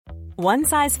One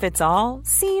size fits all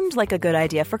seemed like a good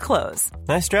idea for clothes.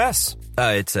 Nice dress.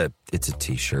 It's a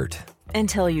t-shirt.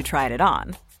 Until you tried it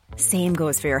on. Same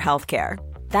goes for your healthcare.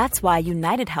 That's why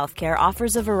United Healthcare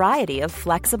offers a variety of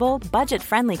flexible,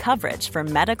 budget-friendly coverage for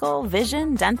medical,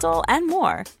 vision, dental, and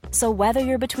more. So whether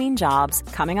you're between jobs,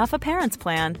 coming off a parent's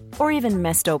plan, or even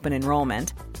missed open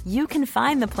enrollment, you can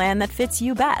find the plan that fits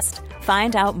you best.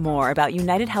 Find out more about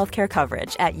United Healthcare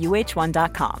coverage at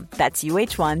uh1.com. That's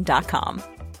uh1.com.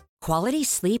 Quality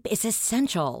sleep is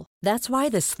essential. That's why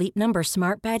the Sleep Number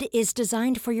Smart Bed is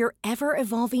designed for your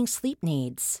ever-evolving sleep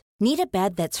needs. Need a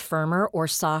bed that's firmer or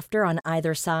softer on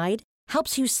either side?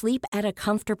 Helps you sleep at a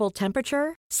comfortable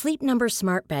temperature? Sleep Number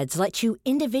Smart Beds let you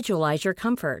individualize your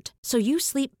comfort, so you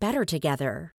sleep better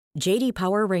together. J.D.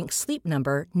 Power ranks Sleep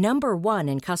Number number 1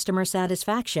 in customer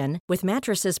satisfaction with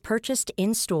mattresses purchased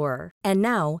in-store. And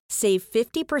now, save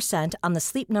 50% on the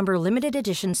Sleep Number Limited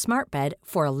Edition Smart Bed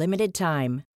for a limited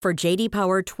time. For J.D.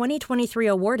 Power 2023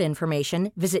 award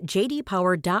information, visit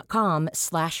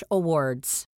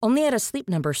jdpower.com/awards. Only at a Sleep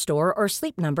Number store or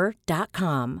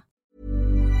sleepnumber.com.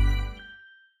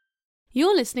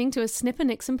 You're listening to a Snipper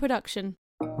Nixon production.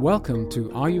 Welcome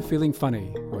to Are You Feeling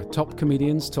Funny, where top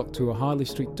comedians talk to a Harley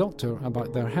Street doctor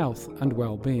about their health and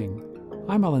well-being.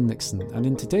 I'm Alan Nixon, and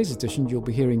in today's edition you'll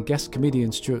be hearing guest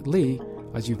comedian Stuart Lee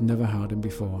as you've never heard him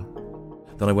before.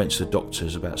 Then I went to the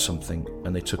doctors about something,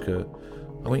 and they took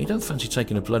I went, you don't fancy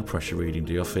taking a blood pressure reading,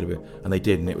 do you? I feel a bit... And they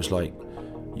did, and it was like,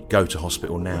 go to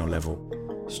hospital now level.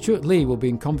 Stuart Lee will be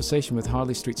in conversation with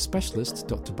Harley Street specialist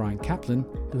Dr. Brian Kaplan,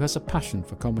 who has a passion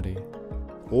for comedy.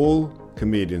 All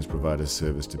comedians provide a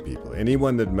service to people.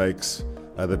 Anyone that makes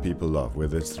other people laugh,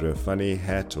 whether it's through a funny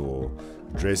hat or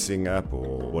dressing up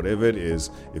or whatever it is,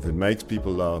 if it makes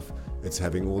people laugh, it's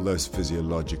having all those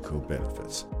physiological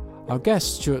benefits. Our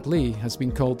guest, Stuart Lee, has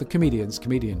been called the comedian's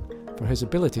comedian for his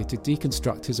ability to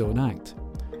deconstruct his own act.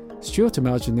 Stuart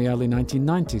emerged in the early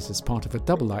 1990s as part of a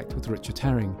double act with Richard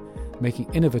Herring,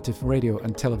 making innovative radio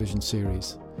and television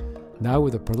series. Now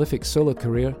with a prolific solo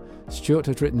career, Stuart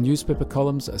has written newspaper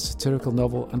columns, a satirical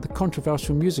novel and the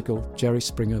controversial musical Jerry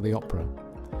Springer the Opera.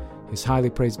 His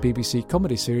highly praised BBC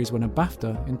comedy series won a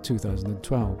BAFTA in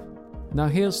 2012. Now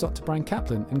here's Dr. Brian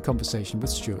Kaplan in conversation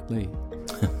with Stuart Lee.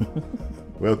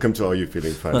 Welcome to Are You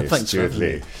Feeling Funny, Thanks, Stuart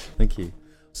Lee. Thank you.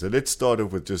 So let's start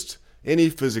off with just any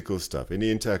physical stuff,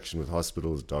 any interaction with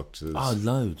hospitals, doctors. Oh,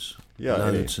 loads. Yeah,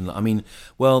 loads. And I mean,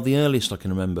 well, the earliest I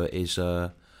can remember is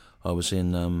I was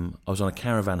on a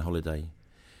caravan holiday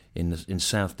in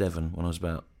South Devon when I was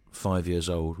about 5 years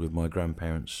old with my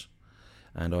grandparents,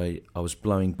 and I was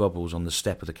blowing bubbles on the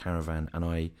step of the caravan, and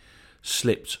I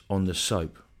slipped on the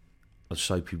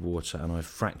soapy water, and I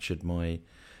fractured my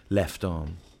left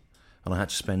arm, and I had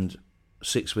to spend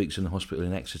 6 weeks in the hospital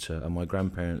in Exeter, and my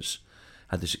grandparents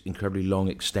had this incredibly long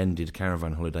extended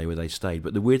caravan holiday where they stayed.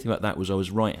 But the weird thing about that was I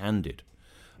was right-handed,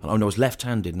 and I was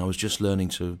left-handed, and I was just learning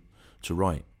to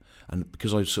write. And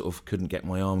because I sort of couldn't get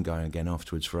my arm going again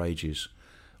afterwards for ages,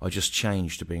 I just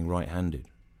changed to being right-handed,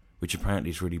 which apparently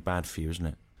is really bad for you, isn't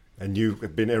it? And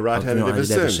you've been a right-handed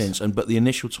ever since? But the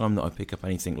initial time that I pick up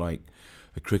anything like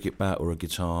a cricket bat or a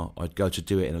guitar, I'd go to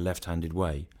do it in a left-handed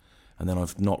way, and then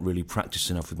I've not really practiced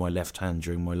enough with my left hand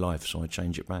during my life, so I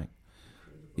change it back.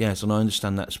 Yes, and I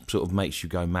understand that sort of makes you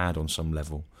go mad on some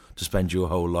level, to spend your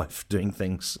whole life doing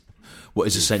things what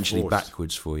is essentially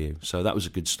backwards for you. So that was a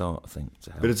good start, I think.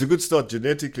 To help. But it's a good start.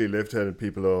 Genetically, left-handed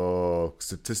people are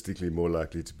statistically more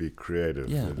likely to be creative.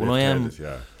 Yeah, well, I am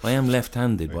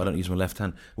left-handed, but I don't use my left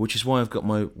hand, which is why I've got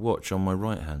my watch on my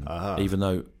right hand, even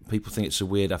though people think it's a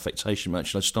weird affectation.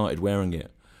 Actually, I started wearing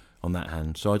it on that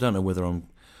hand, so I don't know whether I'm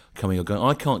coming or going.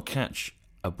 I can't catch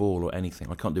a ball or anything.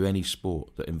 I can't do any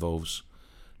sport that involves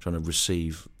trying to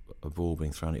receive a ball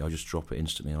being thrown at you. I just drop it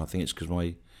instantly, and I think it's because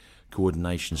my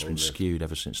coordination's been skewed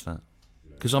ever since that.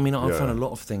 Because I mean, I've found a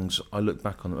lot of things. I look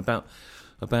back on them.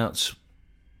 About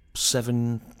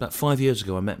 5 years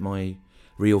ago, I met my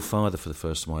real father for the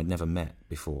first time. I'd never met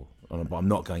before. But I'm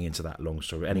not going into that long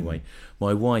story. Anyway,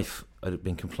 my wife had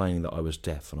been complaining that I was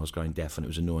deaf, and I was going deaf, and it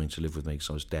was annoying to live with me because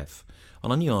I was deaf.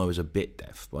 And I knew I was a bit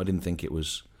deaf, but I didn't think it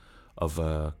was of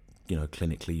a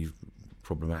clinically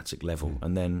problematic level.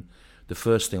 And then the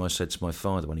first thing I said to my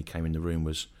father when he came in the room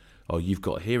was, "Oh, you've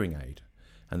got a hearing aid."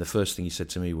 And the first thing he said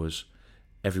to me was,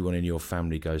 "Everyone in your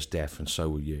family goes deaf, and so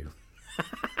will you."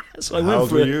 So I went How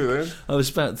old were you then?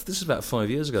 This is about 5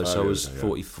 years ago, so I was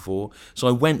 44. So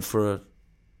I went for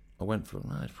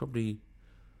it's probably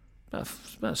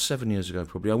about 7 years ago.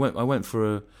 Probably I went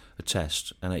for a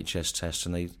test, an NHS test,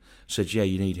 and they said, "Yeah,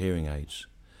 you need hearing aids."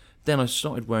 Then I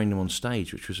started wearing them on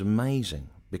stage, which was amazing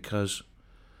because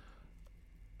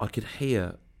I could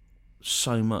hear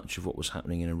so much of what was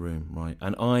happening in a room, right?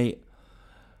 And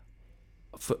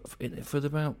for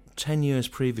about 10 years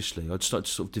previously, I'd started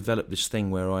to sort of develop this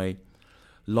thing where I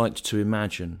liked to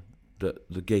imagine that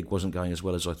the gig wasn't going as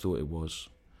well as I thought it was.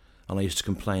 And I used to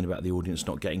complain about the audience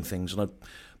not getting things. And I'd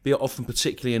be often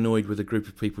particularly annoyed with a group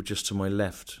of people just to my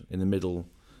left, in the middle,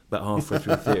 about halfway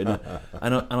through the theatre.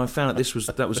 And I found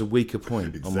that was a weaker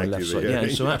point on my left side. Yeah,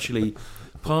 and so actually,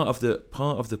 part of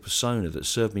the persona that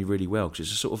served me really well, because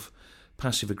it's a sort of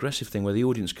passive-aggressive thing where the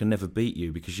audience can never beat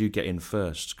you because you get in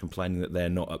first, complaining that they're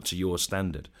not up to your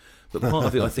standard. But part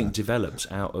of it, I think, develops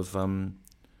out of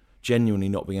genuinely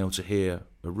not being able to hear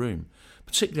a room.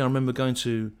 Particularly, I remember going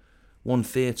to one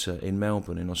theatre in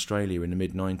Melbourne, in Australia, in the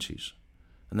mid-90s,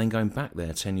 and then going back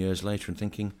there 10 years later and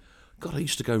thinking, God, I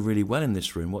used to go really well in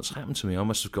this room. What's happened to me? I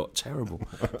must have got terrible.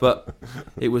 But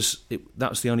that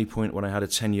was the only point when I had a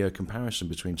 10-year comparison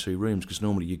between two rooms, because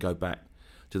normally you go back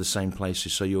to the same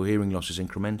places, so your hearing loss is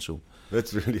incremental.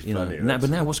 That's really funny. But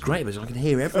now what's great is I can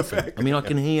hear everything. I mean, I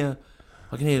can hear.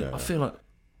 I feel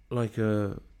like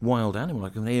a wild animal. I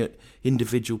can hear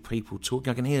individual people talking.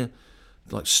 I can hear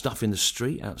like stuff in the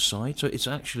street outside. So it's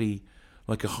actually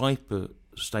like a hyper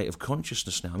state of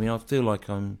consciousness now. I mean, I feel like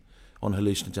I'm on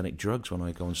hallucinogenic drugs when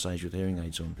I go on stage with hearing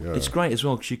aids on. Yeah. It's great as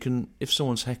well because you can, if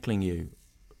someone's heckling you,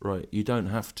 right, you don't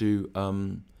have to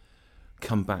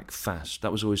come back fast.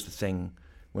 That was always the thing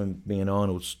when me and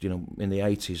Arnold, in the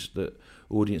 80s, that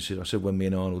audiences, I said when me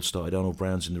and Arnold started, Arnold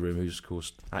Brown's in the room, who's, of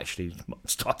course, actually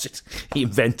started, he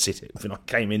invented it when I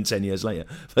came in 10 years later.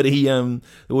 But the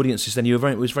audiences then,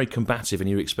 it was very combative and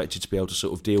you were expected to be able to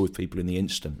sort of deal with people in the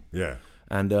instant. Yeah.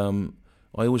 And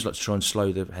I always like to try and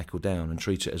slow the heckle down and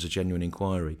treat it as a genuine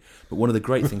inquiry. But one of the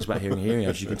great things about hearing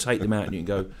aids, you can take them out and you can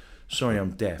go, sorry,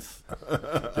 I'm deaf.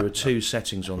 There are 2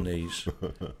 settings on these,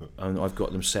 and I've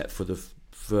got them set for the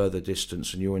further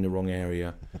distance, and you're in the wrong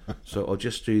area. So I'll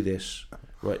just do this,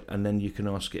 right, and then you can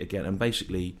ask it again. And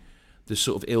basically, the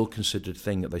sort of ill-considered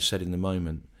thing that they said in the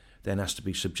moment then has to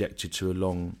be subjected to a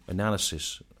long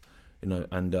analysis,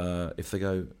 and if they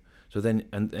go, so then,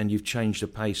 and you've changed the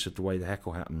pace of the way the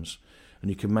heckle happens, and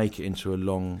you can make it into a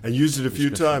long... And use it a few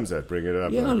times, bring it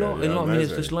up. Yeah, a lot. I mean,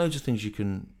 there's loads of things you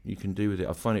can do with it.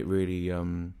 I find it really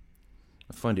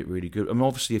good. I mean,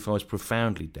 obviously, if I was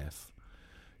profoundly deaf,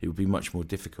 it would be much more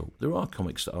difficult. There are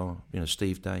comics that are,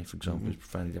 Steve Day, for example, is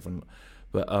profoundly deaf,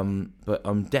 but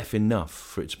I'm deaf enough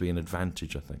for it to be an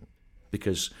advantage, I think,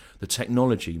 because the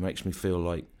technology makes me feel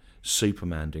like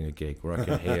Superman doing a gig where I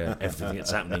can hear everything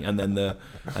that's happening, and then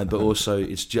but also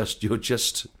you're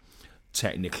just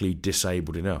technically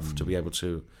disabled enough to be able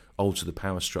to alter the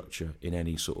power structure in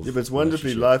any sort of... Yeah, but it's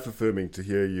wonderfully life-affirming to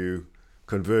hear you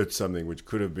convert something which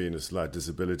could have been a slight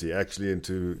disability actually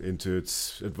into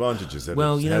its advantages.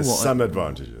 Some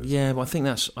advantages. Yeah, but I think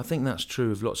that's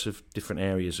true of lots of different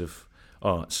areas of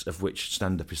arts, of which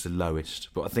stand-up is the lowest.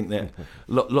 But I think that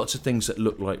lots of things that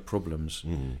look like problems,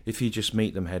 if you just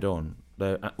meet them head on,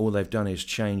 all they've done is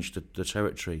change the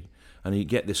territory. And you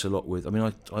get this a lot with... I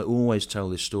mean, I always tell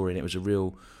this story, and it was a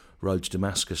real road to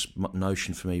Damascus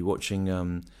notion for me,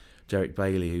 watching Derek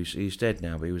Bailey, he's dead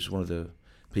now, but he was one of the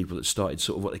people that started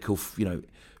sort of what they call,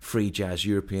 free jazz,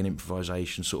 European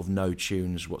improvisation, sort of no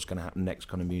tunes, what's going to happen next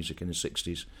kind of music in the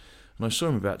 60s. And I saw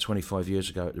him about 25 years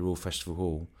ago at the Royal Festival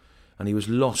Hall, and he was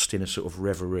lost in a sort of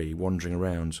reverie, wandering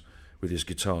around with his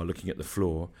guitar, looking at the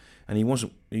floor, and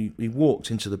he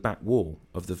walked into the back wall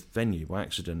of the venue by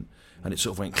accident, and it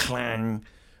sort of went clang,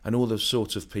 and all the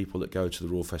sorts of people that go to the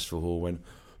Royal Festival Hall went,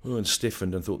 oh, and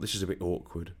stiffened and thought, this is a bit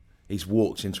awkward. He's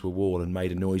walked into a wall and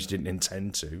made a noise he didn't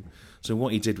intend to. So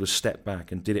what he did was step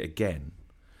back and did it again,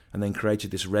 and then created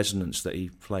this resonance that he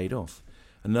played off.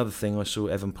 Another thing, I saw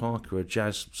Evan Parker, a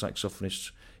jazz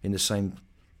saxophonist in the same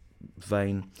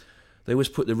vein. They always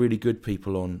put the really good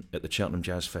people on at the Cheltenham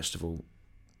Jazz Festival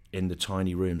in the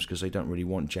tiny rooms because they don't really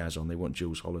want jazz on. They want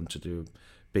Jules Holland to do a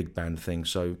big band thing.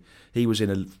 So he was in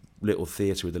a little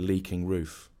theatre with a leaking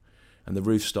roof, and the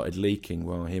roof started leaking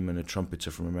while him and a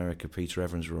trumpeter from America, Peter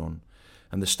Evans, were on.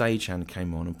 And the stagehand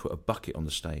came on and put a bucket on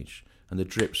the stage, and the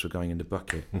drips were going in the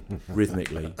bucket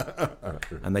rhythmically.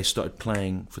 And they started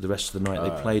playing for the rest of the night.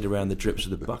 They played around the drips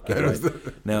of the bucket.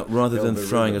 Right? Now, rather than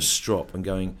throwing a strop and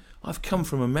going, I've come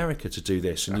from America to do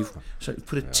this, and you've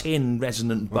put a tin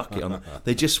resonant bucket on it,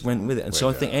 they just went with it. And so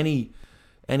I think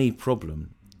any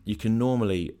problem, you can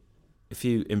normally, if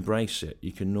you embrace it,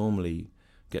 you can normally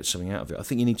get something out of it. I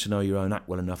think you need to know your own act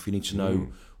well enough. You need to know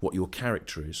what your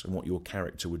character is and what your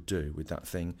character would do with that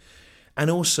thing. And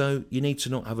also, you need to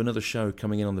not have another show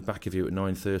coming in on the back of you at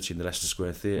 9:30 in the Leicester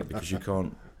Square Theatre because you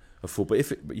can't afford.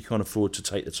 But you can't afford to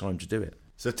take the time to do it.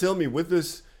 So tell me, with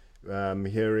this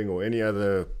hearing or any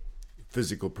other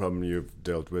physical problem you've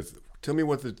dealt with. Tell me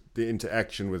what the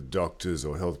interaction with doctors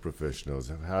or health professionals,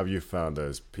 how have you found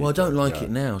those people? Well, I don't like it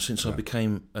now since I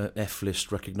became an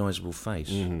F-list recognisable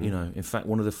face. In fact,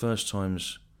 one of the first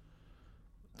times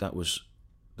that was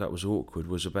awkward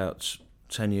was about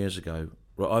 10 years ago.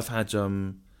 Right, I've had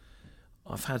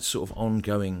sort of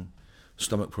ongoing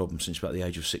stomach problems since about the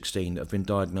age of 16 that have been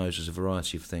diagnosed as a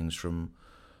variety of things, from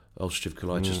ulcerative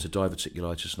colitis to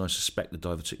diverticulitis, and I suspect the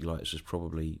diverticulitis is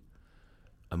probably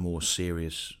a more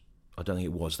serious. I don't think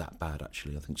it was that bad,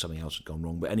 actually. I think something else had gone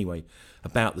wrong. But anyway,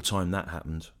 about the time that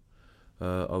happened,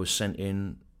 I was sent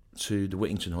in to the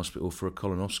Whittington Hospital for a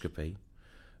colonoscopy,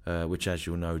 which, as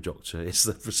you'll know, Doctor, is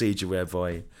the procedure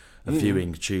whereby a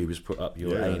viewing tube is put up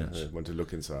your anus. I want to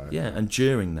look inside. Yeah, and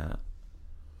during that,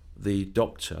 the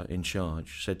doctor in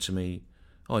charge said to me,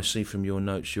 I see from your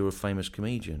notes you're a famous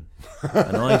comedian.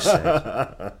 And I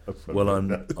said, well,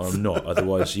 I'm not,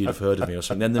 otherwise you'd have heard of me or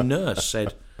something. Then the nurse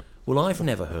said, well, I've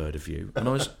never heard of you. And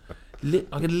I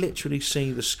could literally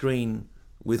see the screen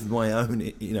with my own,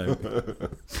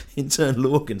 internal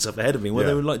organs up ahead of me, where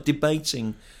they were like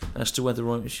debating as to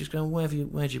whether she's going, where have you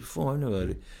before? I've never heard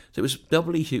of you. So it was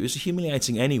it was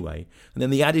humiliating anyway. And then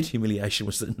the added humiliation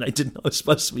was that they didn't know I was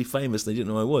supposed to be famous. They didn't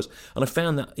know I was. And I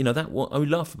found that, I would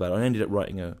laugh about it. I ended up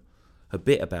writing a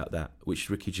bit about that, which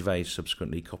Ricky Gervais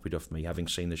subsequently copied off me, having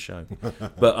seen the show.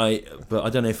 But I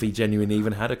don't know if he genuinely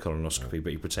even had a colonoscopy,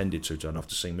 but he pretended to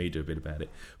after seeing me do a bit about it.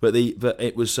 But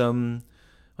it was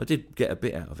I did get a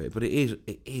bit out of it, but it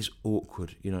is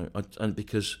awkward, and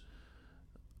because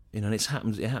and it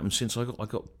happened since I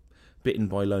got bitten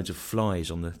by loads of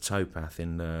flies on the towpath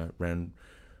around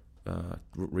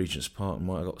Regent's Park,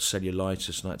 and I got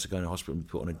cellulitis, and I had to go in the hospital and be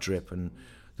put on a drip, and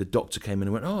the doctor came in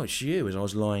and went, "Oh, it's you," as I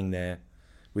was lying there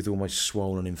with all my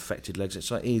swollen, infected legs.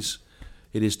 It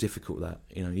is difficult that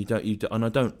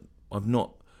I've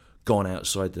not gone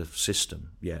outside the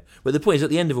system yet. But the point is, at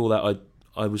the end of all that,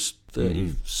 I was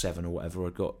 37 or whatever.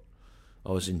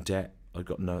 I was in debt. I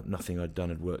got nothing I'd done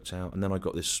had worked out, and then I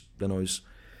got this. Then I was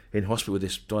in hospital with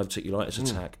this diverticulitis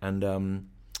attack, and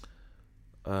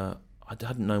I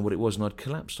hadn't known what it was, and I'd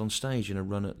collapsed on stage in a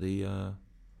run at the.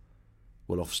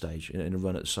 Off stage in a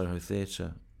run at the Soho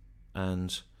Theatre,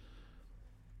 and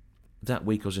that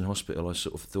week I was in hospital. I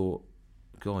sort of thought,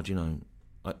 God,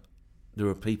 there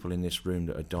are people in this room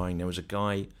that are dying. There was a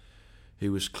guy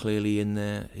who was clearly in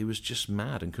there. He was just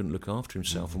mad and couldn't look after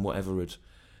himself, and whatever had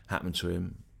happened to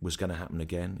him was going to happen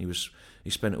again. He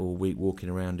spent all week walking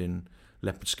around in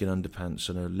leopard skin underpants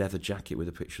and a leather jacket with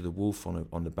a picture of the wolf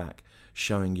on the back,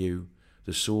 showing you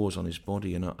the sores on his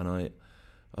body, and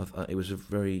it was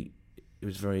very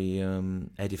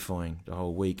edifying the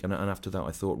whole week. And after that,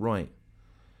 I thought, right,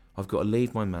 I've got to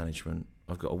leave my management.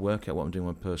 I've got to work out what I'm doing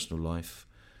in my personal life.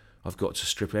 I've got to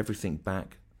strip everything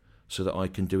back so that I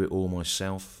can do it all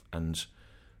myself and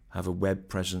have a web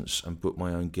presence and book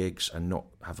my own gigs and not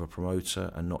have a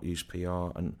promoter and not use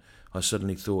PR. And I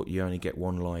suddenly thought, you only get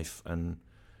one life and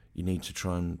you need to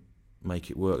try and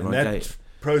make it work. And that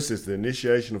process, the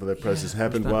initiation of that process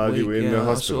happened while you were in the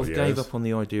hospital. I sort of gave up on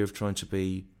the idea of trying to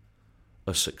be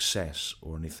a success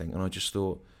or anything, and I just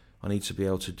thought I need to be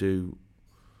able to do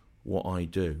what I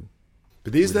do.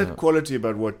 But there's that quality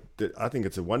about I think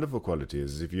it's a wonderful quality,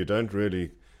 is if you don't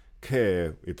really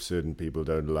care if certain people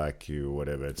don't like you or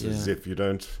whatever. It's as if you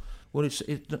don't. Well,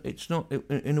 it's not.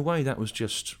 In a way, that was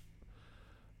just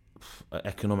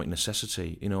economic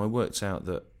necessity. I worked out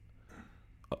that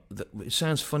it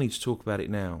sounds funny to talk about it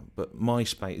now, but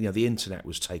MySpace, the internet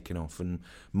was taken off, and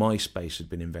MySpace had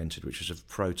been invented, which was a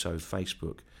proto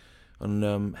Facebook.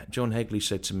 And John Hegley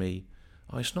said to me,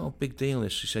 "Oh, it's not a big deal.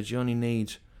 This," he said, "you only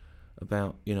need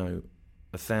about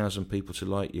 1,000 people to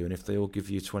like you, and if they all give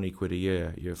you 20 quid a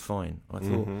year, you're fine." I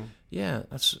thought, yeah,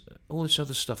 that's all this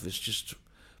other stuff is just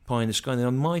pie in the sky. And then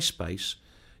on MySpace,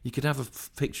 you could have a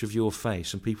picture of your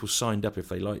face, and people signed up if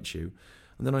they liked you.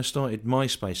 And then I started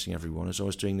MySpacing everyone as I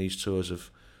was doing these tours of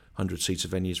 100-seater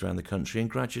venues around the country, and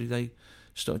gradually they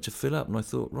started to fill up. And I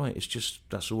thought, right,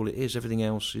 that's all it is. Everything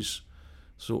else is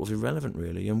sort of irrelevant,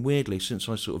 really. And weirdly, since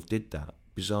I sort of did that,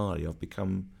 bizarrely, I've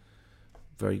become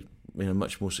very,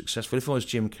 much more successful. If I was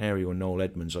Jim Carrey or Noel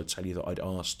Edmonds, I'd tell you that I'd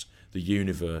asked the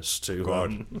universe to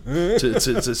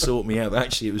sort me out. But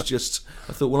actually, it was just,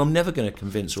 I thought, well, I'm never going to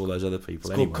convince all those other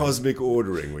people. It's called cosmic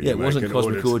ordering. It wasn't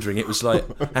cosmic ordering. It was like,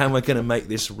 how am I going to make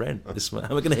this rent? How am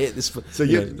I going to hit this? So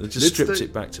just stripped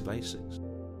it back to basics.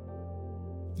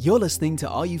 You're listening to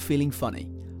Are You Feeling Funny?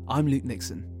 I'm Luke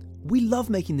Nixon. We love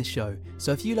making this show,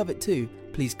 so if you love it too,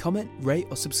 please comment, rate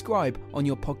or subscribe on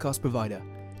your podcast provider.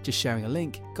 Just sharing a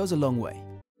link goes a long way.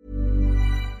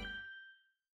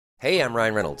 Hey, I'm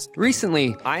Ryan Reynolds.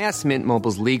 Recently, I asked Mint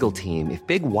Mobile's legal team if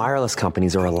big wireless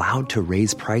companies are allowed to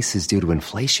raise prices due to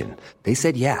inflation. They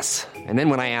said yes. And then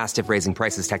when I asked if raising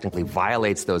prices technically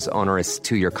violates those onerous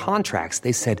two-year contracts,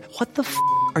 they said, "What the f***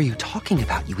 are you talking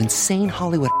about, you insane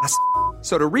Hollywood ass?"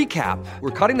 So to recap,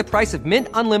 we're cutting the price of Mint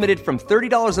Unlimited from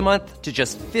 $30 a month to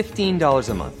just $15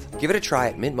 a month. Give it a try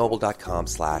at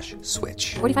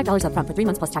mintmobile.com/switch. $45 up front for 3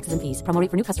 months plus taxes and fees. Promo rate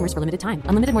for new customers for limited time.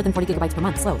 Unlimited more than 40 gigabytes per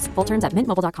month. Slows full terms at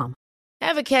mintmobile.com.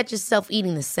 Ever catch yourself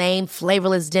eating the same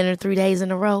flavorless dinner 3 days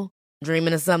in a row?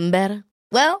 Dreaming of something better?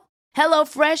 Well,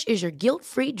 HelloFresh is your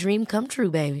guilt-free dream come true,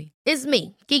 baby. It's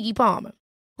me, Keke Palmer.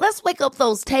 Let's wake up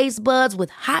those taste buds with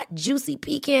hot, juicy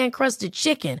pecan-crusted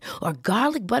chicken or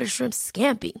garlic butter shrimp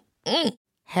scampi.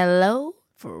 Hello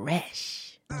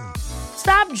Fresh.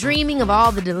 Stop dreaming of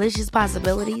all the delicious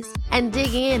possibilities and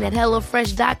dig in at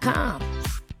HelloFresh.com.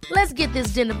 Let's get this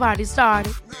dinner party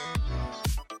started.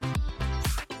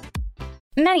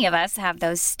 Many of us have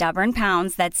those stubborn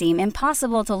pounds that seem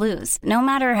impossible to lose, no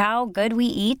matter how good we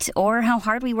eat or how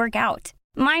hard we work out.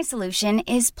 My solution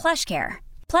is PlushCare.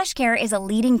 PlushCare is a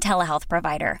leading telehealth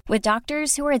provider with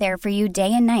doctors who are there for you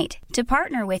day and night to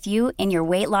partner with you in your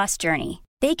weight loss journey.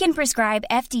 They can prescribe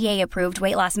FDA-approved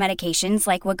weight loss medications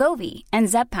like Wegovy and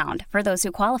Zepbound for those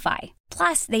who qualify.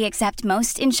 Plus, they accept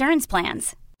most insurance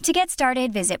plans. To get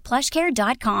started, visit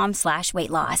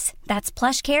plushcare.com/weightloss. That's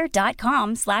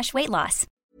plushcare.com/weightloss.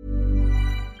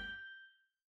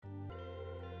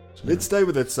 Let's stay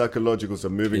with that psychological, so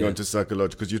moving on to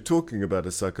psychological, because you're talking about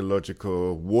a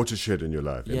psychological watershed in your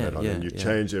life. And you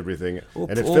change everything,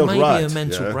 and it felt right. Or maybe a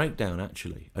mental breakdown,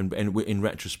 actually. And in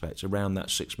retrospect, around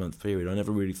that 6-month period, I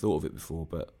never really thought of it before,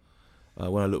 but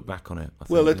when I look back on it, I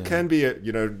think, it can be,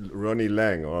 Ronnie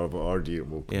Lang of RD,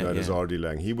 known as RD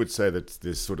Lang, he would say that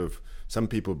there's sort of, some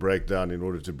people break down in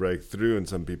order to break through, and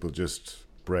some people just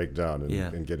break down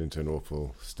and get into an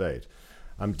awful state.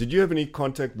 Did you have any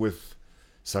contact with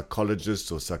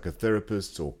psychologists or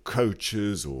psychotherapists or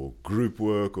coaches or group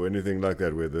work or anything like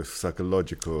that, where the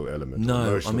psychological element?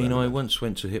 No, I mean, I once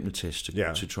went to a hypnotist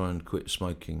to try and quit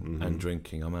smoking and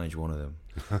drinking. I managed one of them,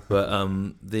 but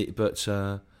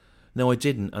no, I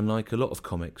didn't. And like a lot of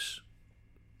comics,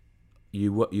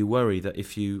 you worry that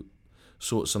if you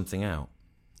sort something out,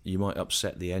 you might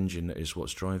upset the engine that is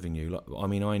what's driving you. Like, I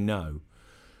mean, I know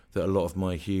that a lot of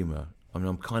my humour, I mean,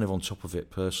 I'm kind of on top of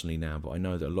it personally now, but I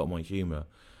know that a lot of my humour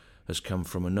has come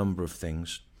from a number of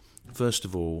things. First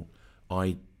of all,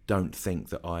 I don't think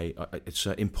that it's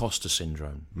imposter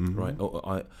syndrome, right?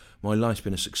 My life's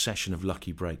been a succession of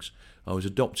lucky breaks. I was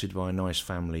adopted by a nice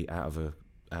family out of a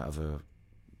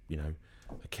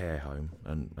care home,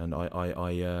 and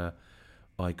I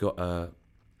got a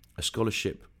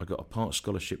scholarship. I got a part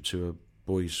scholarship to a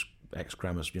boys'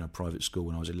 ex-grammar, private school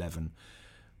when I was 11.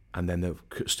 And then they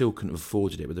still couldn't have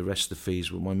afforded it, but the rest of the fees.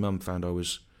 Well, my mum found I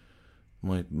was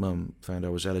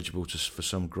eligible for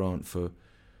some grant for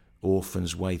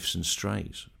orphans, waifs, and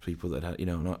strays, people that had,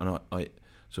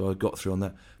 so I got through on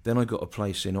that. Then I got a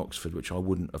place in Oxford, which I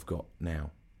wouldn't have got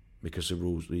now, because the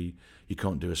rules, you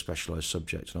can't do a specialised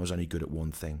subject, and I was only good at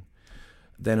one thing.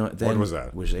 Then what was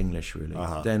that? Was English, really.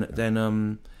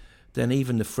 Then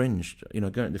even the Fringe,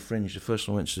 going to the Fringe. The first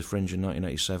time I went to the Fringe in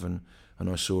 1987. And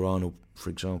I saw Arnold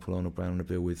Brown on a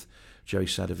bill with Joey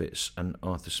Sadowitz and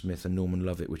Arthur Smith and Norman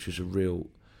Lovett, which was a real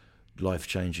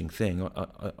life-changing thing.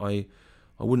 I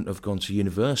wouldn't have gone to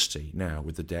university now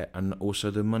with the debt, and also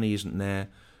the money isn't there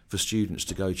for students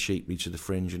to go cheaply to the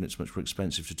Fringe, and it's much more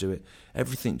expensive to do it.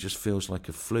 Everything just feels like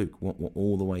a fluke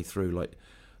all the way through,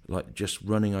 like just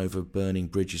running over burning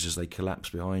bridges as they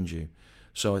collapse behind you.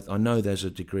 So I know there's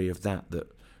a degree of that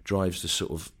drives the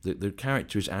sort of... The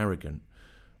character is arrogant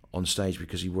on stage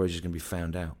because he worries he's going to be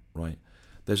found out, right?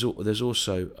 There's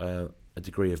also a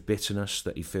degree of bitterness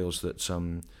that he feels that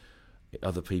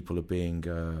other people are being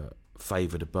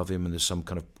favoured above him, and there's some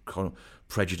kind of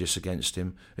prejudice against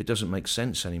him. It doesn't make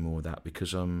sense anymore, that,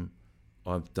 because I've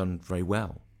done very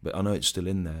well, but I know it's still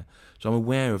in there. So I'm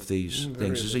aware of these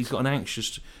things. He's got an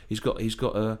anxious. He's got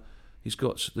the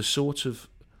sort of.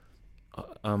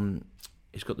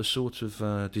 He's got the sort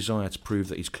of desire to prove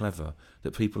that he's clever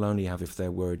that people only have if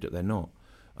they're worried that they're not.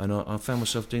 And I found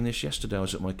myself doing this yesterday. I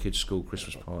was at my kids' school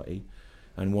Christmas party,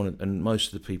 and most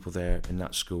of the people there in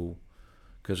that school,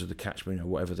 because of the catchment,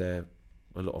 whatever, they're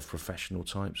a lot of professional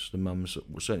types. The mums,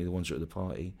 certainly the ones who are at the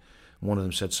party. One of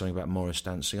them said something about Morris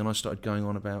dancing, and I started going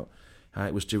on about how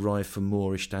it was derived from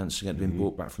Moorish dancing, it had been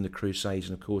brought back from the Crusades,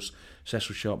 and of course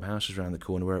Cecil Sharp House is around the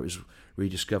corner where it was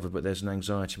rediscovered, but there's an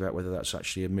anxiety about whether that's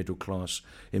actually a middle class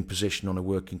imposition on a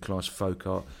working class folk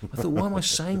art. I thought, why am I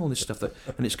saying all this stuff?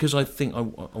 And it's because I think I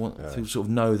want to sort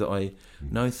of know that I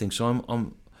know things.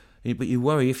 So but you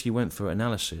worry if you went for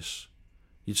analysis,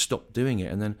 you'd stop doing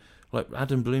it. And then, like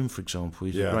Adam Bloom, for example,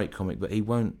 he's a great comic, but he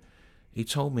won't. He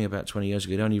told me about 20 years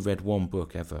ago he'd only read one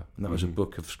book ever, and that was a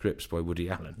book of scripts by Woody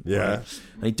Allen. Yeah. Right?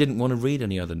 And he didn't want to read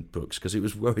any other books because he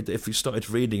was worried that if he started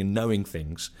reading and knowing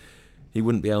things, he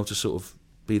wouldn't be able to sort of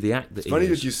be the actor. It's funny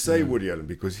that you say Woody Allen,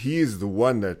 because he is the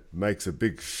one that makes a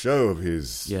big show of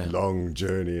his long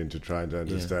journey into trying to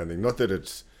understand things. Not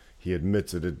that he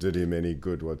admits that it did him any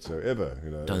good whatsoever.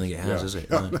 Don't think it has, has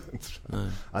it? No. No.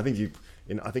 I think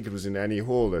it was in Annie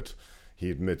Hall that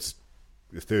he admits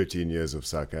 13 years of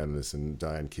psychoanalysis, and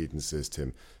Diane Keaton says to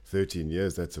him, 13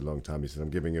 years, that's a long time. He said, I'm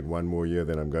giving it one more year,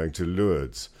 then I'm going to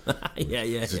Lourdes.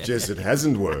 Suggests it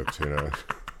hasn't worked, I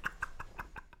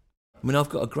mean, I've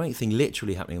got a great thing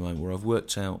literally happening at the moment where I've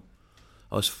worked out,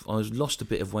 I was lost a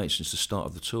bit of weight since the start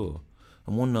of the tour,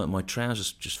 and one night my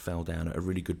trousers just fell down at a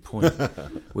really good point,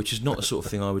 which is not the sort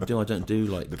of thing I would do. I don't do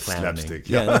like the clowning. Slapstick.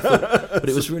 Yeah, but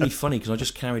it was really funny because I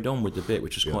just carried on with the bit,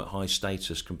 which was quite high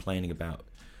status, complaining about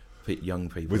young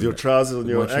people with your trousers on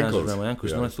your ankles. Around my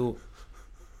ankles, and I thought,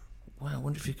 wow, I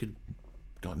wonder if you could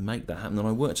make that happen. And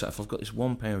I worked out if I've got this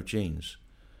one pair of jeans,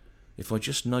 if I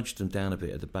just nudged them down a bit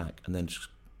at the back and then just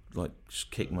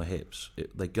kick my hips,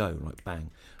 they go like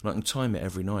bang, and I can time it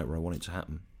every night where I want it to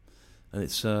happen. And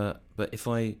it's but if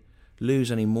I lose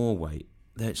any more weight,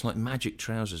 then it's like magic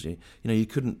trousers. You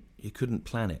couldn't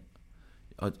plan it.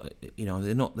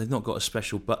 They've not got a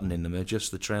special button in them. They're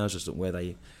just the trousers where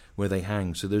they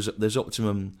hang. So there's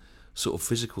optimum sort of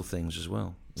physical things as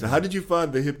well. So how did you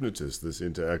find the hypnotist, this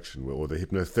interaction, or the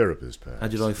hypnotherapist, perhaps? How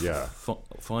did I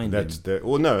find him?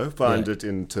 It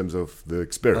in terms of the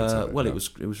experience. It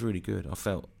was really good. I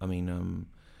felt,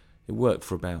 it worked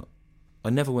for about, I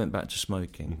never went back to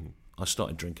smoking. Mm-hmm. I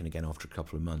started drinking again after a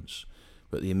couple of months,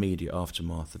 but the immediate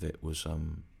aftermath of it was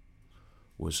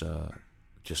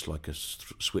just like a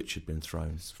switch had been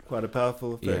thrown. It's quite a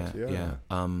powerful effect. Yeah.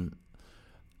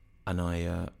 And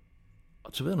I,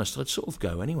 to be honest, I'd sort of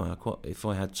go anyway. If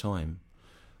I had time,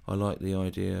 I like the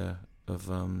idea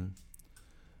of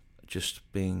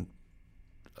just being.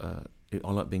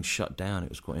 I like being shut down. It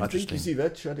was quite interesting. I think you see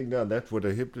that shutting down. That's what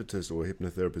a hypnotist or a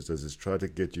hypnotherapist does: is try to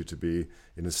get you to be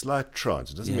in a slight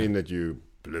trance. It doesn't mean that you're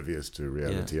oblivious to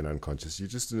reality and unconscious. You're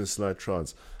just in a slight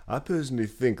trance. I personally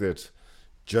think that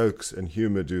jokes and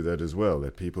humour do that as well.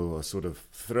 That people are sort of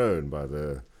thrown by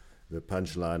the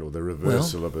punchline or the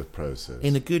reversal of a process.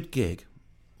 In a good gig,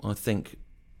 I think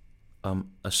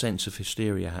a sense of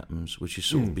hysteria happens, which is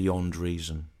sort of beyond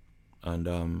reason, and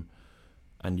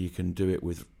you can do it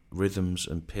with rhythms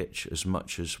and pitch as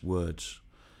much as words,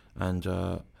 and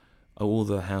all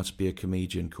the How to Be a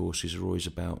Comedian courses are always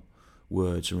about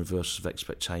words and reversals of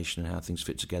expectation and how things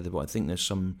fit together. But I think there's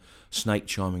some snake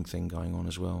charming thing going on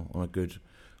as well on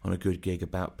a good gig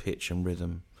about pitch and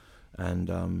rhythm and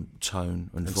tone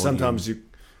and volume. Sometimes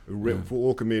for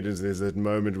all comedians, there's that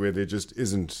moment where there just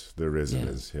isn't the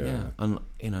resonance. Yeah. And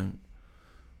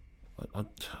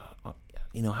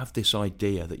I have this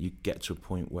idea that you get to a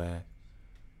point where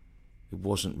it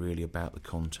wasn't really about the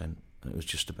content, and it was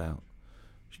just about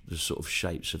the sort of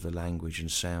shapes of the language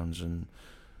and sounds. And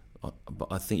but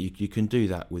I think you can do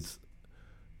that with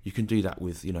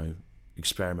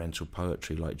experimental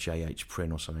poetry like J.H.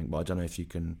 Prynne or something. But I don't know if you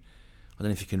can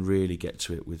really get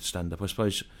to it with stand up. I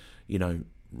suppose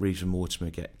Reeves and Mortimer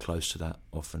get close to that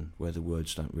often, where the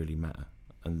words don't really matter,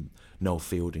 and Noel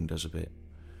Fielding does a bit,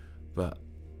 but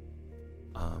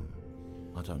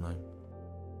I don't know.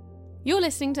 You're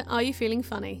listening to Are You Feeling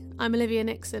Funny? I'm Olivia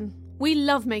Nixon. We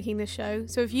love making this show,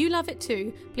 so if you love it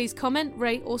too, please comment,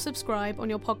 rate or subscribe on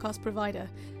your podcast provider.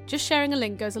 Just sharing a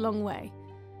link goes a long way.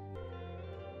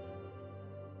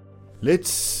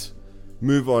 Let's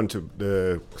move on to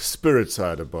the spirit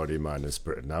side of Body, Mind and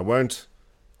Spirit. Now, I won't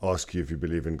ask you if you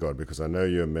believe in God, because I know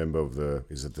you're a member of the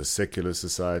Secular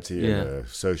Society and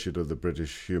associate of the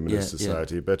British Humanist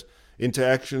Society, but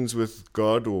interactions with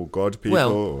God or God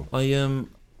people? Well,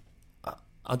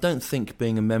 I don't think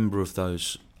being a member of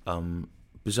those,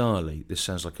 bizarrely, this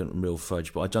sounds like a real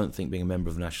fudge, but I don't think being a member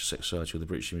of the National Secular Society or the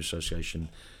British Humanist Association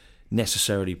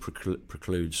necessarily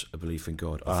precludes a belief in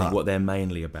God. I think what they're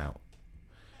mainly about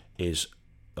is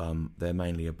they're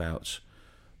mainly about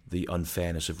the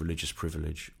unfairness of religious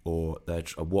privilege, or they're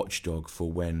a watchdog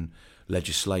for when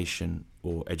legislation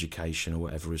or education or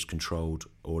whatever is controlled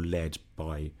or led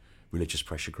by religious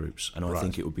pressure groups. And I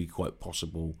think it would be quite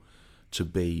possible to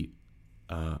be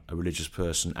a religious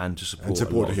person and to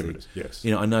support him. Yes,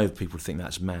 I know people think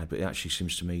that's mad, but it actually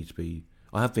seems to me to be.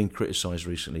 I have been criticised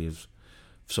recently of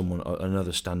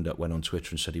another stand-up went on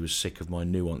Twitter and said he was sick of my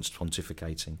nuanced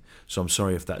pontificating. So I'm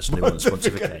sorry if that's nuanced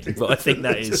pontificating, but I think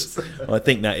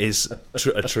that is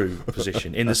a true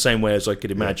position. In the same way as I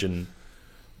could imagine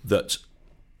that,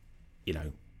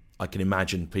 I can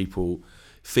imagine people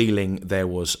feeling there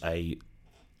was a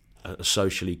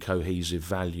socially cohesive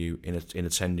value in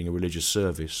attending a religious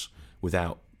service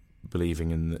without believing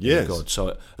in God. So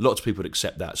a lot of people would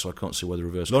accept that, so I can't see why the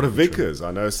reverse. A lot of vicars. I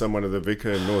know someone of the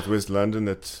vicar in northwest London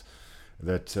that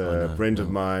a friend of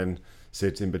mine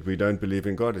said to him, but we don't believe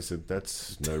in God. I said,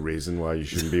 that's no reason why you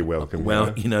shouldn't be welcome.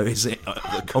 Well, is it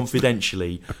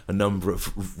confidentially, a number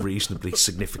of reasonably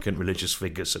significant religious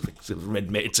figures have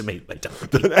admitted to me that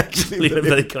they don't actually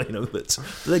but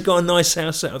they've got a nice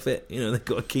house out of it. They've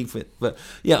got to keep it. But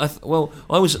yeah,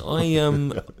 I wasn't.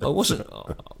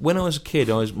 When I was a kid,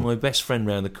 my best friend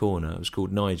round the corner was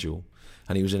called Nigel,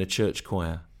 and he was in a church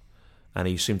choir, and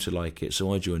he seemed to like it,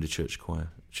 so I joined a church choir.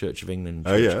 Church of England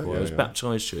choir. I was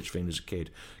baptised Church of England as a kid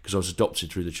because I was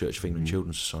adopted through the Church of England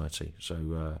Children's Society.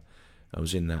 So I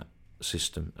was in that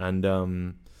system, and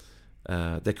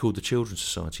they're called the Children's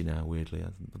Society now. Weirdly,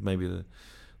 maybe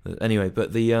anyway.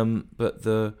 But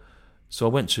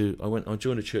so I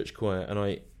joined a church choir, and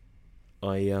I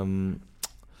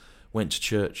went to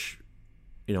church.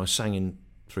 I sang in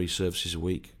 3 services a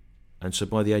week, and so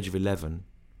by the age of 11,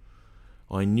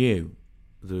 I knew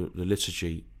the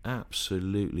liturgy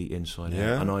absolutely inside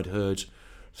out, and I'd heard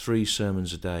 3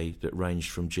 sermons a day that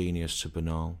ranged from genius to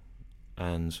banal,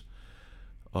 and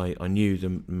I knew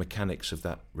the mechanics of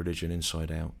that religion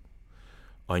inside out.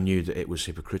 I knew that it was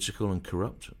hypocritical and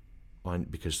corrupt,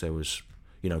 because there was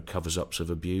covers-ups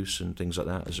of abuse and things like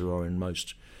that, as there are in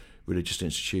most religious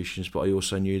institutions. But I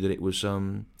also knew that it was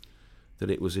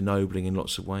ennobling in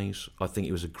lots of ways. I think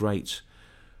it was a great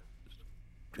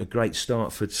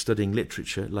start for studying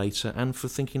literature later and for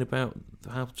thinking about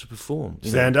how to perform.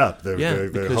 Stand up. They're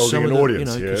holding an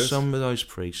audience. Because some of those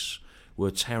priests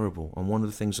were terrible, and one of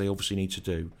the things they obviously need to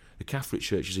do. The Catholic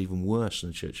Church is even worse than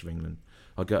the Church of England.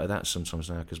 I go to that sometimes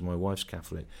now because my wife's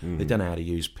Catholic. They don't know how to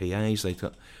use PAs.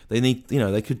 They need,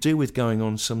 they could do with going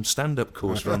on some stand-up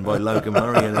course run by Logan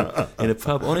Murray in a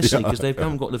pub, honestly, because they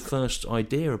haven't got the first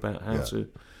idea about how to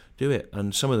do it,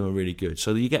 and some of them are really good.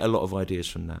 So you get a lot of ideas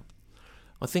from that.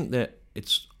 I think that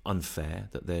it's unfair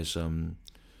that there's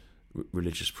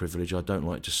religious privilege. I don't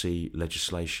like to see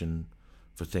legislation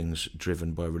for things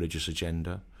driven by a religious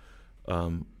agenda.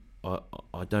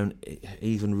 I don't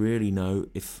even really know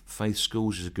if faith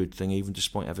schools is a good thing, even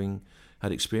despite having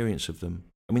had experience of them.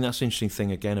 I mean, that's the interesting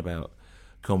thing again about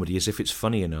comedy, is if it's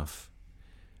funny enough,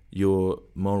 your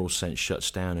moral sense shuts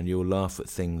down and you'll laugh at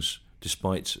things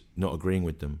despite not agreeing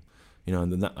with them.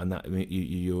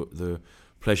 The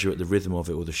pleasure at the rhythm of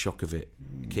it or the shock of it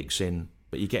kicks in,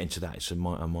 but you get into that. It's a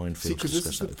minefield. See, because this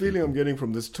is the feeling I'm getting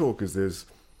from this talk, is there's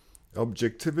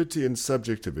objectivity and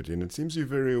subjectivity, and it seems you're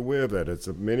very aware of that. It's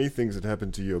many things that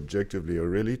happen to you objectively are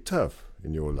really tough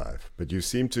in your life, but you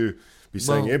seem to be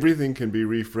saying everything can be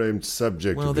reframed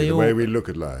subjectively, the way we look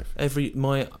at life.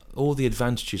 All the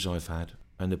advantages I've had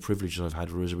and the privileges I've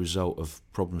had were as a result of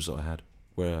problems that I had,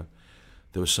 where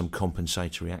there was some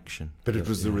compensatory action. But it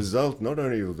was the result not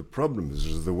only of the problems,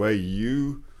 it was the way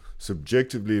you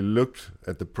subjectively looked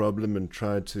at the problem and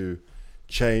tried to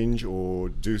change or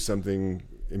do something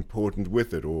important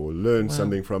with it, or learn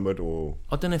something from it. Or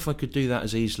I don't know if I could do that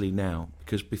as easily now,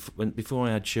 because before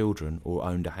I had children or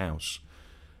owned a house,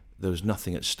 there was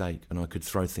nothing at stake, and I could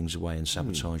throw things away and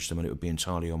sabotage them, and it would be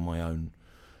entirely on my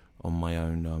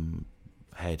own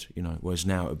head. Whereas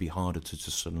now it would be harder to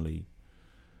suddenly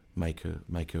make a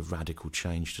radical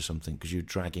change to something, because you're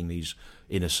dragging these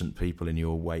innocent people in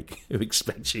your wake who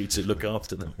expect you to look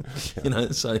after them.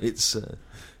 So it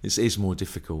is more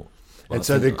difficult. And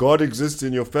so that God exists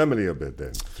in your family a bit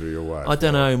then, through your wife? I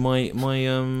don't know.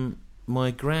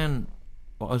 My gran...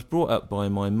 I was brought up by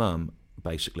my mum,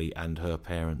 basically, and her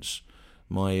parents.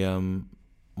 My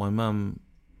mum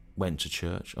went to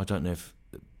church. I don't know if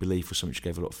belief was something she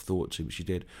gave a lot of thought to, but she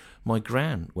did. My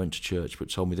gran went to church, but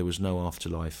told me there was no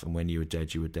afterlife, and when you were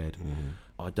dead, you were dead.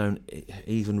 I don't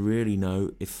even really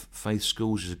know if faith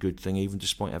schools is a good thing, even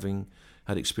despite having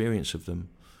had experience of them.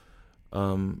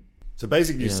 So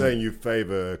basically, you're saying you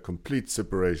favour complete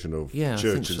separation of church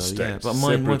and state. Yeah. But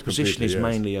my position is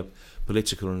mainly a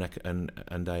political and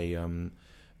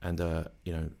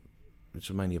it's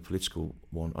mainly a political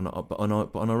one. But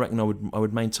I reckon I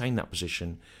would maintain that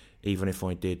position even if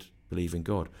I did believe in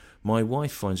God. My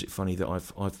wife finds it funny that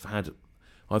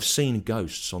I've seen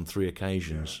ghosts on 3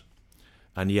 occasions,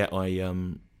 and yet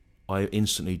I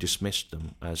instantly dismissed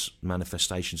them as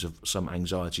manifestations of some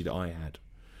anxiety that I had,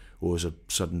 or as a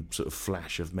sudden sort of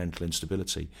flash of mental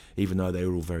instability, even though they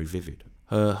were all very vivid.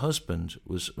 Her husband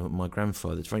was my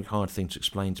grandfather. It's a very hard thing to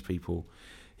explain to people.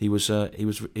 He was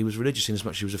religious in as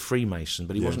much as he was a Freemason,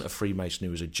 but he wasn't a Freemason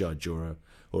who was a judge or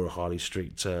a Harley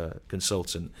Street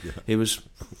consultant. Yeah. He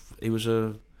was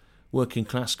a working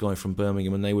class guy from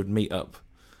Birmingham, and they would meet up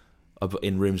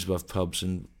in rooms above pubs,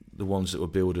 and the ones that were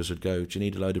builders would go, "Do you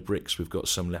need a load of bricks? We've got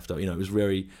some left over." It was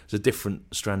a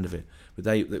different strand of it. But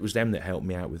it was them that helped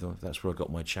me out with. That's where I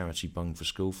got my charity bung for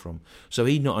school from. So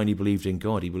he not only believed in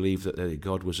God, he believed that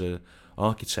God was an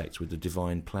architect with the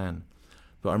divine plan.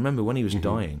 But I remember when he was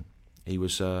dying, he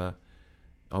was. I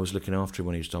was looking after him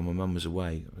when he was dying. My mum was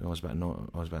away. I was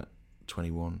about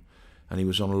 21, and he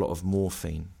was on a lot of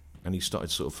morphine, and he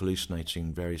started sort of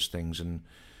hallucinating various things, and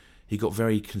he got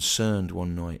very concerned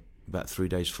one night, about 3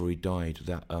 days before he died,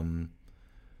 that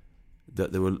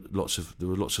there were lots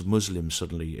of Muslims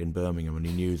suddenly in Birmingham, and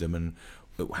he knew them, and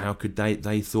how could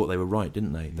they thought they were right,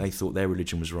 didn't they? They thought their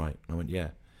religion was right. And I went, yeah.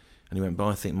 And he went, but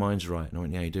I think mine's right. And I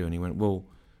went, yeah, you do. And he went, well,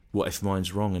 what if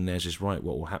mine's wrong and theirs is right?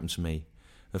 What will happen to me?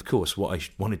 Of course, what I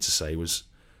wanted to say was,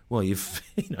 well, you've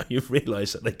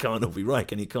realised that they can't all be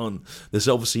right, and you can't. There's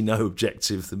obviously no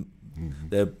objective.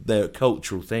 They're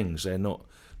cultural things. They're not.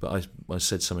 But I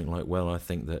said something like, well, I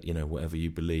think that whatever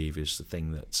you believe is the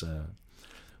thing that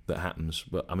happens.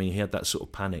 But I mean, he had that sort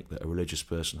of panic that a religious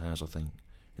person has, I think,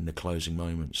 in the closing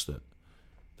moments, that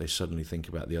they suddenly think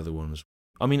about the other ones.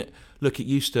 I mean, look,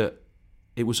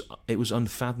 it was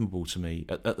unfathomable to me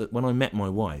when I met my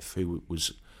wife, who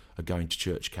was a going to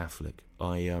church Catholic.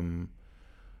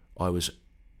 I was,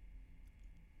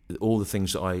 all the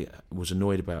things that I was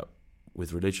annoyed about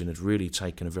with religion had really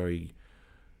taken a very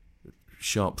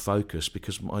sharp focus,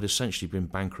 because I'd essentially been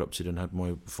bankrupted and had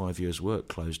my 5 years' work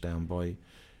closed down by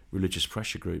religious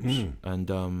pressure groups,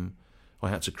 and I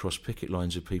had to cross picket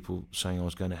lines of people saying I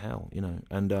was going to hell,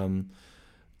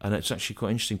 and it's actually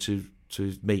quite interesting to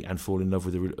meet and fall in love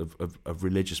with a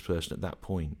religious person at that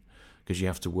point, because you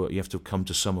have to come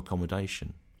to some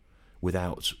accommodation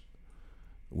without.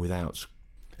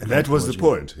 And that was the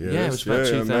point. Yes. Yeah, it was about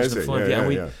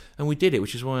 2005. And we did it,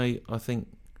 which is why I think,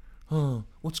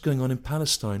 what's going on in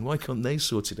Palestine? Why can't they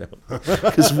sort it out?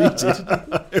 Because we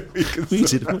did. We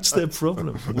did. What's their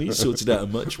problem? We sorted out a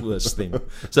much worse thing.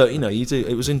 So, you do.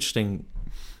 It was interesting.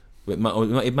 It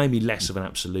made me less of an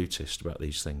absolutist about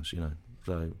these things,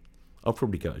 So I'll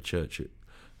probably go to church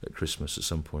at Christmas at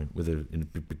some point in a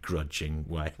begrudging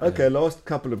way. Okay, last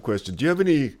couple of questions. Do you have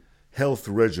any health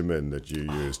regimen that you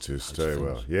use to stay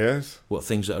well? Yes? What,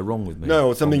 things that are wrong with me?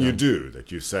 No, something you do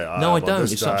that you say, no, I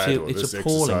don't. It's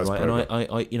appalling, right? Program.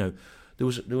 And I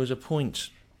there was a point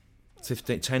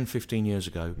 10-15 years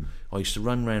ago, I used to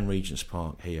run around Regent's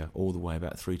Park here all the way,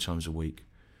 about 3 times a week.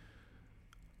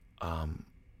 I've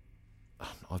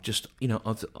just,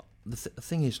 the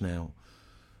thing is now,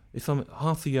 if I'm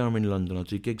half the year I'm in London, I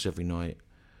do gigs every night.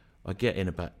 I get in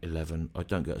about 11. I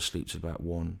don't go to sleep till about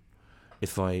 1.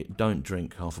 If I don't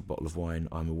drink half a bottle of wine,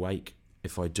 I'm awake.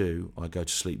 If I do, I go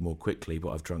to sleep more quickly, but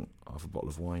I've drunk half a bottle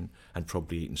of wine and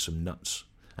probably eaten some nuts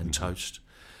and toast.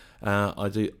 I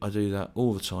do that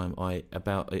all the time.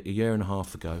 About a year and a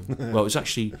half ago, well, it was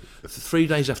actually 3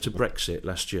 days after Brexit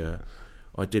last year,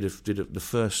 I did the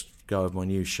first go of my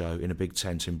new show in a big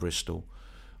tent in Bristol.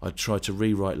 I tried to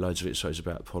rewrite loads of it so it was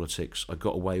about politics. I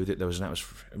got away with it. There was a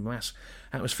mass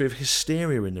atmosphere of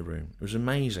hysteria in the room. It was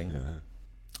amazing. Yeah.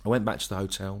 I went back to the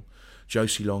hotel.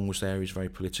 Josie Long was there. She's very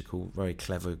political, very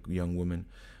clever young woman.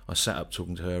 I sat up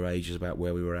talking to her ages about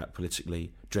where we were at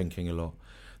politically, drinking a lot.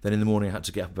 Then in the morning I had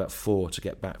to get up about 4 to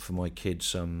get back for my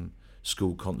kids'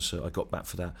 school concert. I got back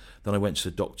for that. Then I went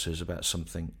to the doctors about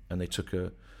something, and they took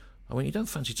I went, you don't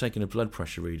fancy taking a blood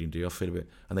pressure reading, do you? I feel a bit...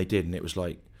 And they did, and it was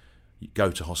like,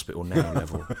 go to hospital now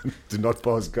level. Do not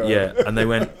pass go. Yeah, and they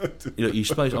went, look,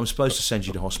 I'm supposed to send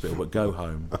you to hospital, but go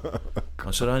home.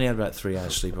 I said, I only had about 3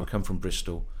 hours sleep. I come from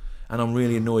Bristol, and I'm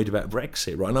really annoyed about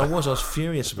Brexit, right? And I was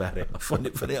furious about it. I find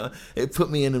it funny. It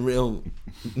put me in a real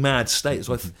mad state.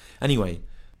 So anyway,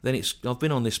 then I've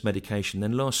been on this medication.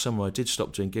 Then last summer I did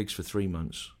stop doing gigs for 3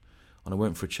 months, and I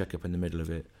went for a checkup in the middle of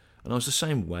it, and I was the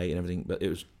same weight and everything, but it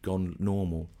was gone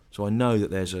normal. So I know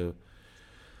that there's a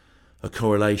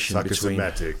correlation between...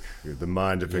 Psychosomatic, the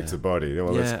mind affects the body.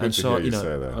 Well, that's good to hear you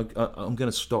say that. I'm going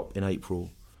to stop in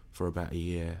April for about a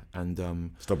year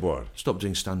and... Stop what? Stop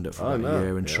doing stand-up for about a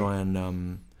year and try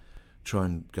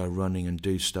and go running and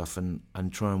do stuff and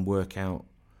try and work out...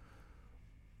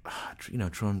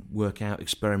 try and work out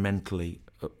experimentally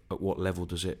at what level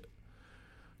does it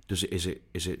Is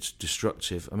it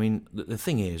destructive? I mean, the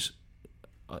thing is,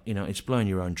 it's blowing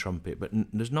your own trumpet. But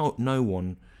there's no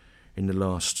one in the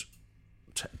last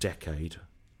decade.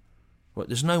 Well,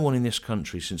 there's no one in this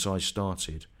country since I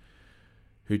started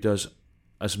who does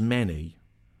as many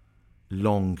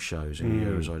long shows in a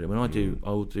year as I do. When I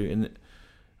will do.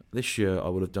 This year I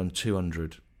would have done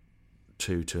 200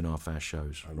 2.5 hour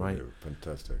shows, right?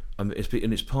 Fantastic. And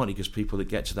it's partly because people that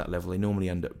get to that level, they normally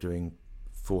end up doing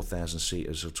 4,000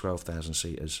 seaters or 12,000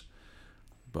 seaters.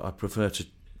 But I prefer to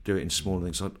do it in smaller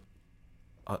things.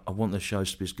 I want the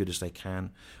shows to be as good as they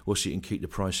can, also you can keep the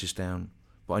prices down.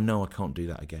 But I know I can't do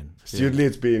that again. Stuart Lee,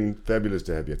 it's been fabulous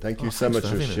to have you. Thank you so much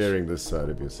for us. sharing this side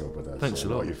of yourself with us. Thanks a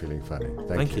lot. Are You Feeling Funny?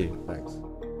 Thank you. Thanks.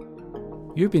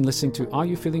 You've been listening to Are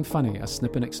You Feeling Funny, a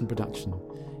Snipper Nixon production.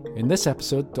 In this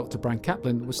episode, Dr. Brian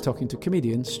Kaplan was talking to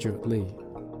comedian Stuart Lee.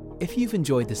 If you've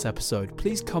enjoyed this episode,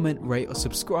 please comment, rate or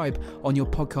subscribe on your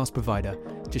podcast provider.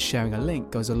 Just sharing a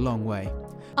link goes a long way.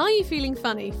 Are You Feeling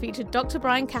Funny featured Dr.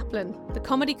 Brian Kaplan. The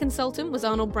comedy consultant was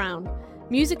Arnold Brown.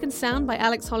 Music and sound by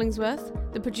Alex Hollingsworth.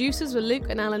 The producers were Luke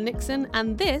and Alan Nixon,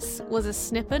 and this was a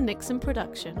Snipper Nixon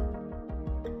production.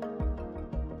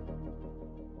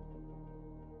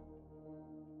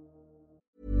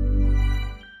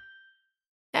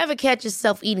 Ever catch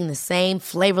yourself eating the same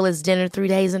flavorless dinner 3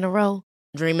 days in a row?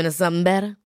 Dreaming of something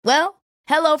better? Well,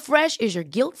 HelloFresh is your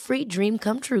guilt-free dream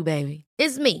come true, baby.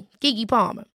 It's me, Keke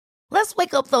Palmer. Let's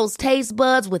wake up those taste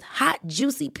buds with hot,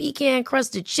 juicy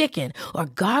pecan-crusted chicken or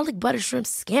garlic butter shrimp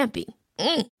scampi.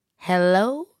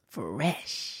 Hello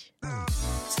Fresh.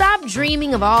 Stop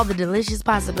dreaming of all the delicious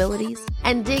possibilities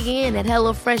and dig in at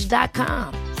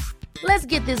HelloFresh.com. Let's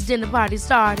get this dinner party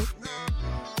started.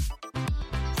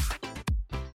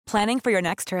 Planning for your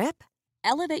next trip?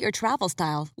 Elevate your travel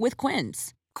style with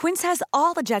Quince. Quince has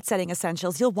all the jet-setting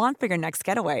essentials you'll want for your next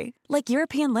getaway, like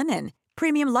European linen,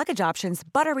 premium luggage options,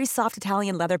 buttery soft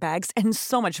Italian leather bags, and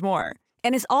so much more.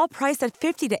 And is all priced at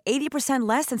 50 to 80%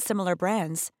 less than similar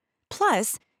brands.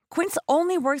 Plus, Quince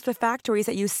only works with factories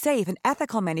that use safe and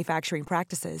ethical manufacturing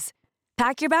practices.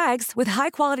 Pack your bags with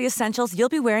high-quality essentials you'll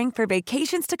be wearing for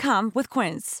vacations to come with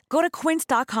Quince. Go to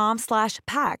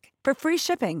quince.com/pack for free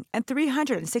shipping and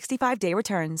 365-day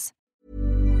returns.